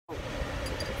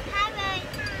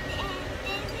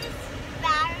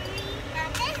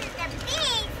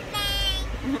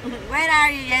Where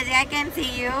are you, Jessie? I can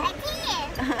see you. I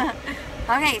can't.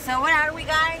 Okay, so where are we,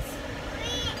 guys?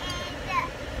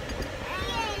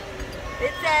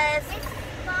 It says.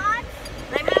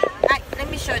 Let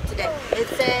me show it to them. It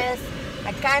says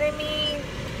Academy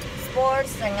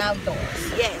Sports and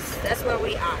Outdoors. Yes, that's where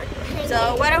we are.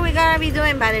 So what are we gonna be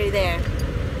doing, Valerie? There?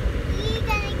 We're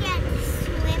gonna get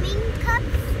swimming cups.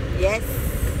 Yes.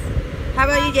 How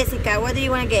about you, Jessica? What do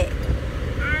you want to get? I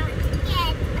want to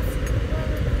get a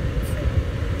swimming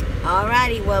suit.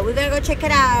 Alrighty, well, we're gonna go check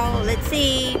it out. Let's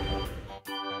see.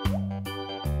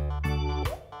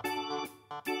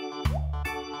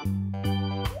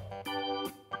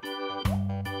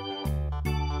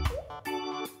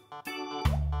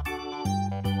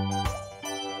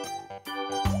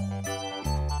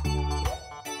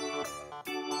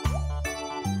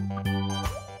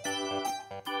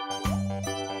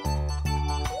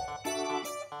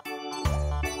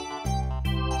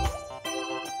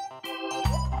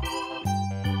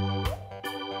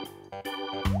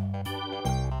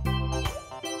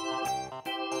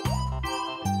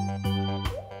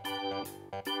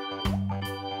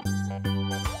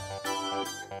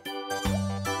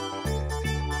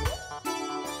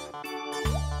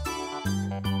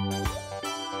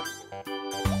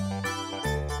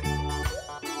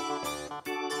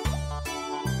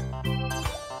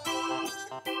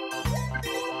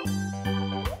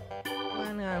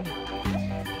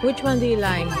 Which one do you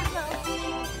like?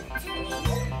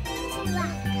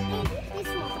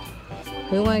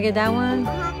 We want to get that one?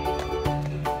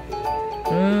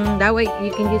 That way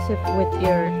you can use it with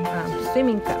your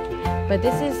swimming cup. But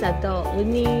this is adult. We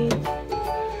need...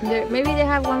 maybe they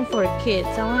have one for kids.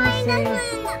 I want to say...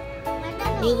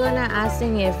 We're going to ask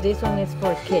them if this one is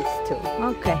for kids too.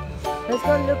 Okay. Let's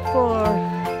go look for...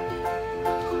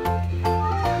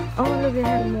 Oh, look, they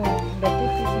have more. But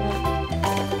this is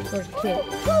not for kids.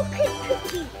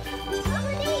 Cookie.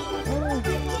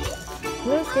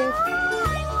 Look it.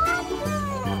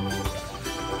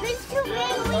 There's two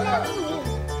big ones.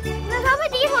 Look, how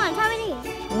about these ones? How about these?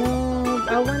 No,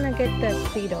 I want to get the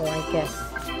Speedo, I guess.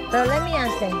 But let me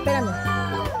ask them. Espérame.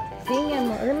 Sí, mi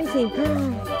amor. Let me see.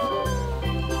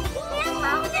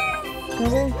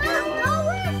 Okay.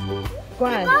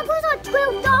 ¿Cuál? Goggles are $12.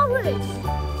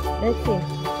 Let's see.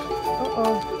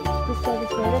 Uh-oh. This way.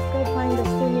 Let's go find the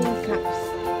swimming caps.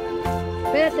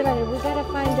 Espérate, vale. We gotta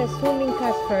find the swimming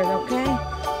caps first, okay?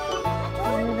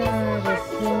 Where are the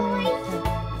swimming caps?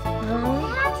 Huh?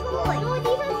 No,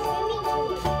 these are swimming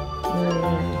toys.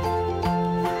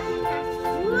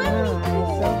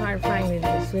 It's so hard finding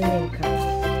the swimming caps.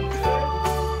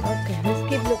 Okay, let's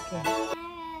keep looking.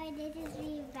 This is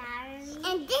me, Valerie.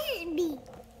 And this is me.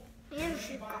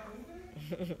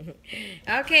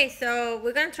 Okay, so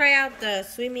we're gonna try out the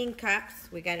swimming caps.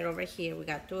 We got it over here. We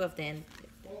got two of them.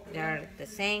 They're the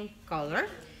same color.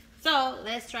 So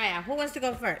let's try out. Who wants to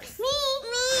go first? Me.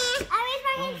 I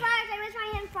raised my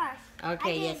hand first.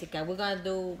 Okay, Jessica, we're gonna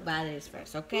do Valerie's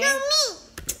first, okay? No,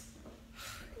 me.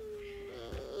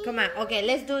 Come on. Okay,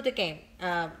 let's do the game.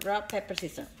 Rock, paper,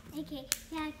 scissors. Okay,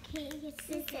 rock, paper,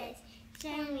 scissors.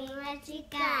 Show me what you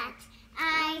got.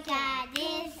 I got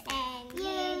this and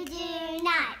you do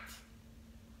not.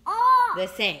 Oh! The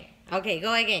same. Okay,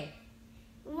 go again.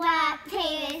 Rock,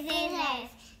 paper, scissors.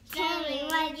 Show me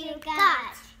what you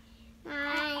got.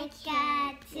 I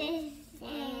got this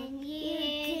and you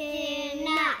do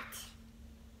not.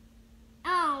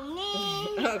 Oh,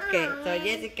 man. Okay, so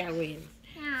Jessica wins.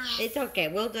 Oh. It's okay.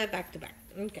 We'll do it back to back.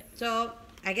 Okay, so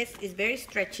I guess it's very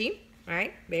stretchy,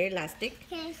 right? Very elastic.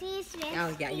 Can I see his wrist?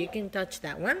 Oh, yeah, you can touch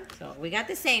that one. So we got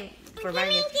the same for Give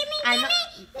me, Valerie. I know.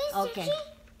 Mr. Okay. G.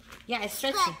 Yeah, it's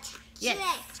stretchy. Stretch. Yes.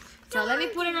 Stretch. So let me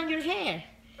put it on your hair.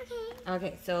 Okay.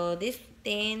 Okay, so this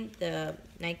thing, the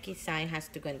Nike sign has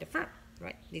to go in the front,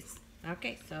 right? This.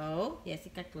 Okay, so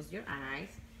Jessica, close your eyes.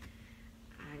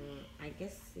 And I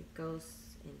guess it goes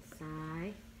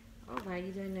inside. Oh, are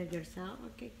you doing it yourself?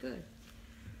 Okay, good.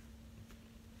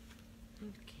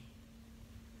 Okay.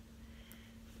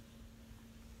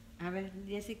 A ver,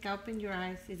 Jessica, open your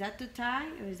eyes. Is that too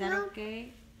tight or is that No.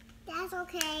 okay? That's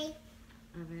okay.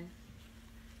 A ver.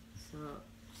 So,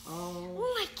 oh.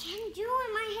 Oh, I can't do it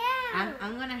in my hair.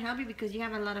 I'm gonna help you because you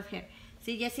have a lot of hair.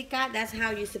 See, Jessica, that's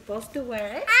how you're supposed to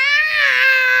wear it. Ah!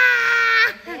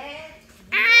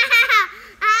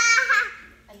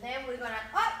 And then we're gonna,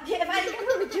 oh,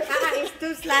 it's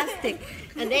too plastic.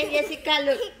 And then Jessica,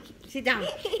 look, sit down.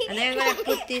 And then we're gonna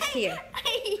put this here.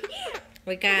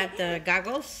 We got the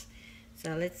goggles.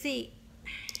 So let's see.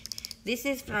 This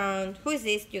is from, who is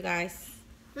this, you guys?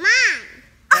 Mom.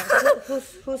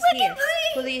 Who's here?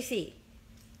 Who do you see?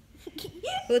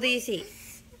 Who do you see?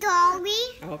 Dolly.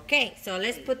 Okay, so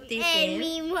let's put this in.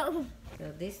 Mimo.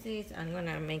 So this is, I'm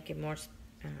gonna make it more,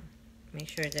 make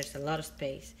sure there's a lot of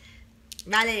space.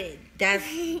 Vale,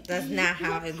 that's not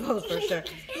how it goes for sure.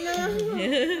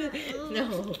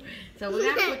 No. So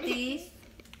we're gonna put this,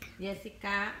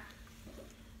 Jessica.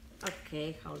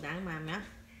 Okay, hold on, Mama.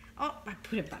 Oh, I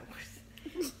put it backwards.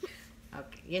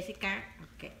 Okay, Jessica.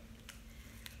 Okay.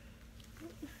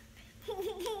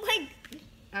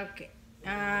 Okay.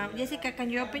 Jessica, can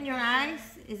you open your eyes?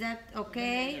 Is that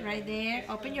okay? Right there.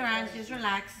 Open your eyes. Just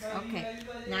relax. Okay.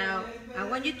 Now, I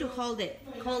want you to hold it.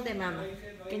 Hold it, Mama.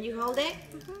 Can you hold it?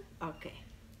 Okay.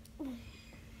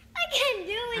 I can't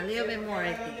do it. A little bit more,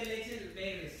 I think.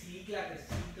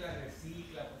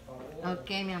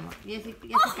 Okay, mi amor.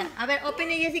 Jessica. A ver, open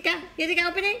it, Jessica. Jessica,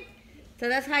 open it. So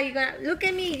that's how you gonna look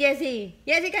at me, Jessie.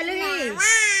 Jessica, look at me.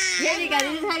 Jessica,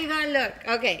 this is how you gonna look.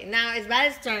 Okay, now it's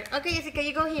Vale's turn. Okay, Jessica,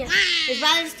 you go here. It's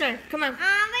Vale's turn. Come on. But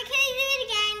can you do it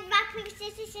again? Rock, paper,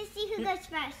 scissors, and see who goes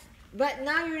first. But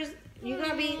now you're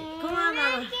gonna be. Come on,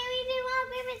 Mama. Can we do rock,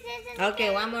 paper, scissors? Okay,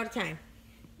 one more time.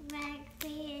 Rock,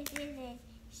 paper, scissors.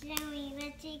 Show me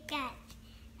what you got.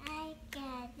 I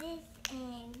got this,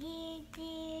 and you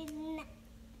do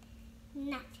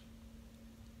not.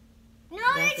 No,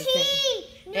 That's the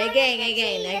cheating. No,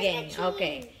 Again. that's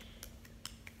Okay.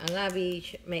 I'm gonna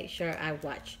make sure I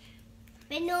watch.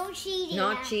 But no cheating.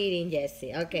 No cheating,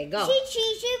 Jessie. Okay, go. She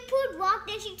cheats. She put rock,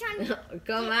 then she turned.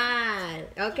 Come on.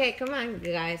 Okay, come on,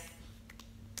 you guys.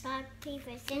 Rock,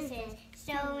 paper, scissors.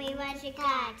 Show me what you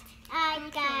got. I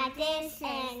got this,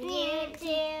 and you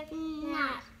do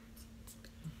not.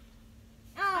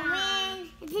 Oh man.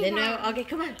 Then okay,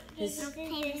 come on. Rock, paper,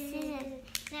 scissors.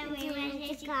 Show me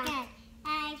what you got.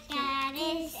 I got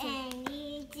this, and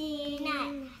you do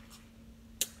not.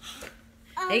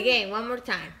 Again, one more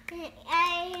time.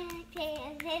 I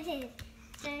got this.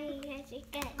 Show me what you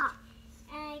got.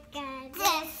 I got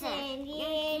this, and you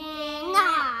do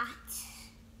not.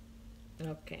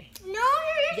 Okay. No,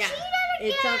 you're Yeah, cheating again.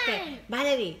 it's okay.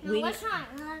 Valerie, No, we what's wrong?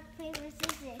 Rock, paper,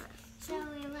 scissors. Show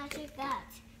me what you got.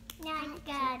 I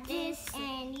got this,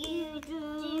 and you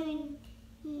do.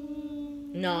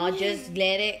 No, just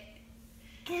let it.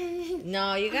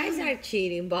 No, you guys are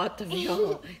cheating, both of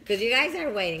you. Because you guys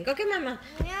are waiting. Okay, Mama.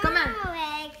 Come on. No,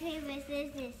 rock, paper,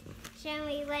 scissors. Show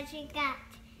me what you got.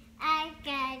 I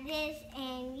got this,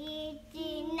 and you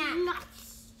do not.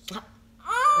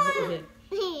 Oh!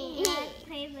 Rock,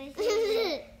 paper,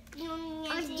 scissors.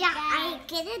 I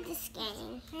get it this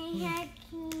game.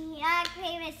 Rock,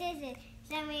 paper, scissors.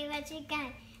 Show me what you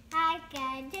got. I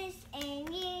got this, and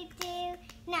you do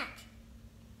not.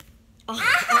 Oh,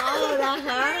 that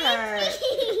hurt.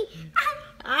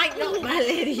 I know,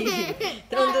 Valerie.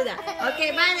 Don't do that. Okay,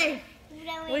 Valerie.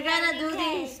 We're gonna do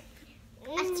this.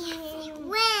 When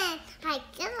I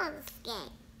get on this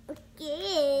game.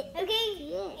 Okay.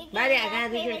 Valerie, I gotta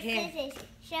do your Rock, paper, hair. scissors.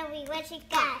 Show me what you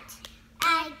got.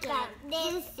 I got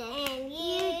this, and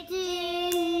you do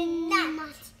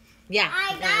not. Yeah. I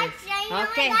got you.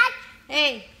 Okay. I got.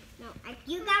 Hey. No,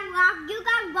 you got rock. You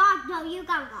got rock. No, you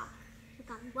got rock. You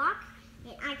got rock,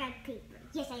 and I got paper.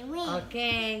 Yes, I win.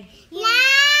 Okay. Now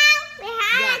we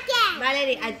have again.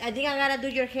 Valerie, I think I gotta do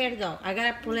your hair though. I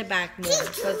gotta pull it back more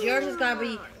because yours is gonna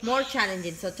be more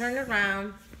challenging. So turn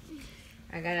around.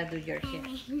 I gotta do your hair.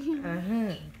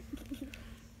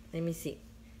 Let me see.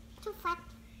 Too fat.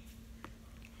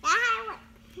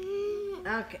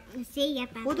 Okay. See ya,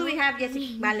 Who do we have,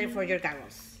 Jessica, Valerie, for your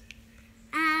goggles?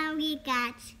 We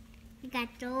got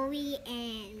Dory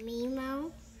and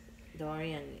Mimo.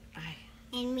 Dorian.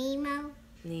 And Mimo.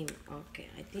 Name. Okay,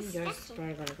 I think yours is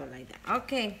probably gonna go like that.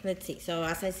 Okay, let's see. So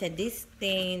as I said, this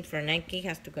thing for Nike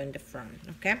has to go in the front.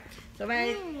 Okay. So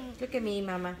Valerie, look at me,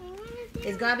 Mama.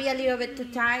 It's gonna be a little bit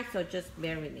too tight, so just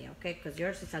bear with me, okay? Because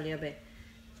yours is a little bit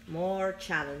more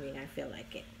challenging. I feel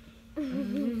like it.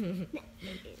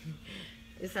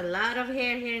 There's a lot of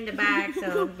hair here in the back,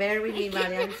 so bear with me,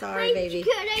 Valerie. I'm sorry, baby.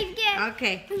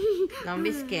 Okay, don't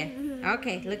be scared.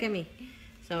 Okay, look at me.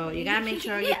 So you gotta make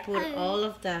sure you put all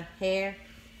of the hair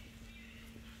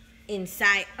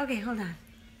inside. Okay, hold on.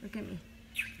 Look at me.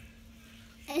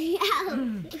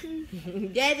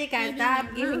 Jessica,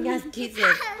 stop giving us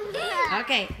kisses.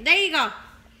 Okay, there you go.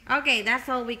 Okay, that's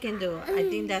all we can do. I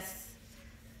think that's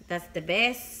the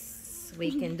best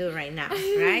we can do right now,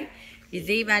 right? You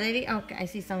see, Valerie? Okay, I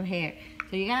see some hair.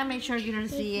 So you gotta make sure you don't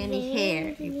see any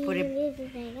hair. You put it.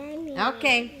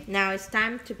 Okay, now it's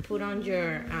time to put on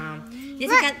your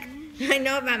Jessica. I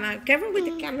know, Mama. Careful with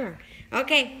the camera.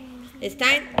 Okay, it's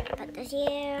time.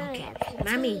 Okay,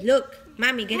 Mommy, look.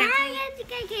 Mommy, get up.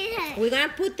 We're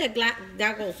gonna put the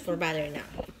goggles for Valerie now.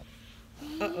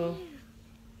 Uh-oh.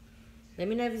 Let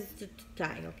me know if it's too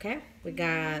tight, okay? We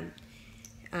got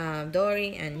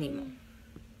Dory and Nemo.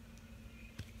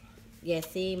 Yeah,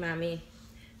 see, Mommy.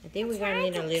 I think we're gonna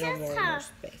need a little more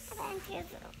space.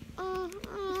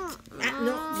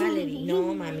 No, Valerie.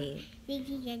 No, Mommy.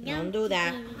 Don't do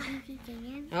that.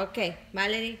 Okay,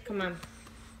 Valerie, come on.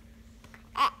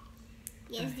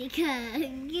 Jessica,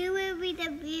 you will be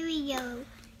the video.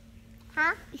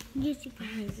 Huh? Jessica.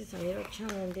 This is a little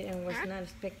challenge. I was not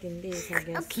expecting this, I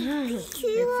guess. Okay. Let's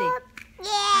see.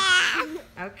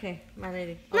 Yeah. Okay,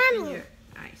 Valerie, Mommy. open your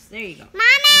eyes. There you go.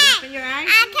 Mommy, Can you open your eyes?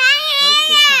 I can't hear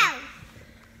you.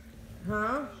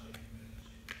 Huh?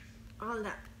 Hold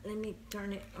up. Let me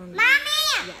turn it on. Mommy.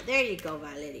 Yeah, there you go,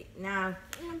 Valerie. Now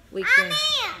we Mommy. can.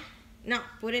 No,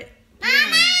 put it on.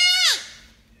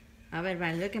 A ver,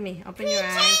 Valerie, look at me. Open your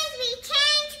eyes.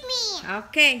 Change me.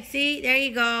 Okay, see, there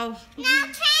you go. Now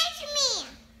change me.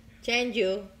 Change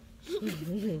you.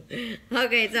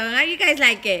 Okay, so how you guys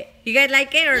like it? You guys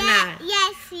like it or not?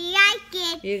 Yes, we like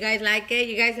it. You guys like it?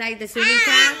 You guys like the swimming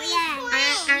cap? Yeah.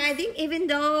 And I think even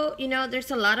though, you know,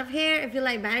 there's a lot of hair, I feel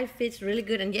like Valerie fits really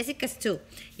good. And Jessica's too.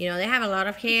 You know, they have a lot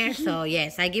of hair. So,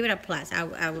 yes, I give it a plus.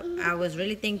 I was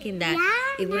really thinking that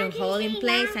it wouldn't hold in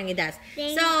place, and it does.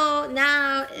 So,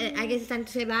 now, I guess it's time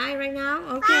to say bye right now.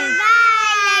 Okay. Bye.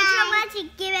 I just want to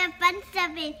give a thumbs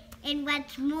up and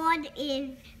watch more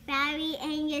in Barry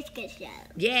and Jessica's show.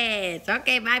 Yes.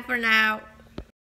 Okay, bye for now.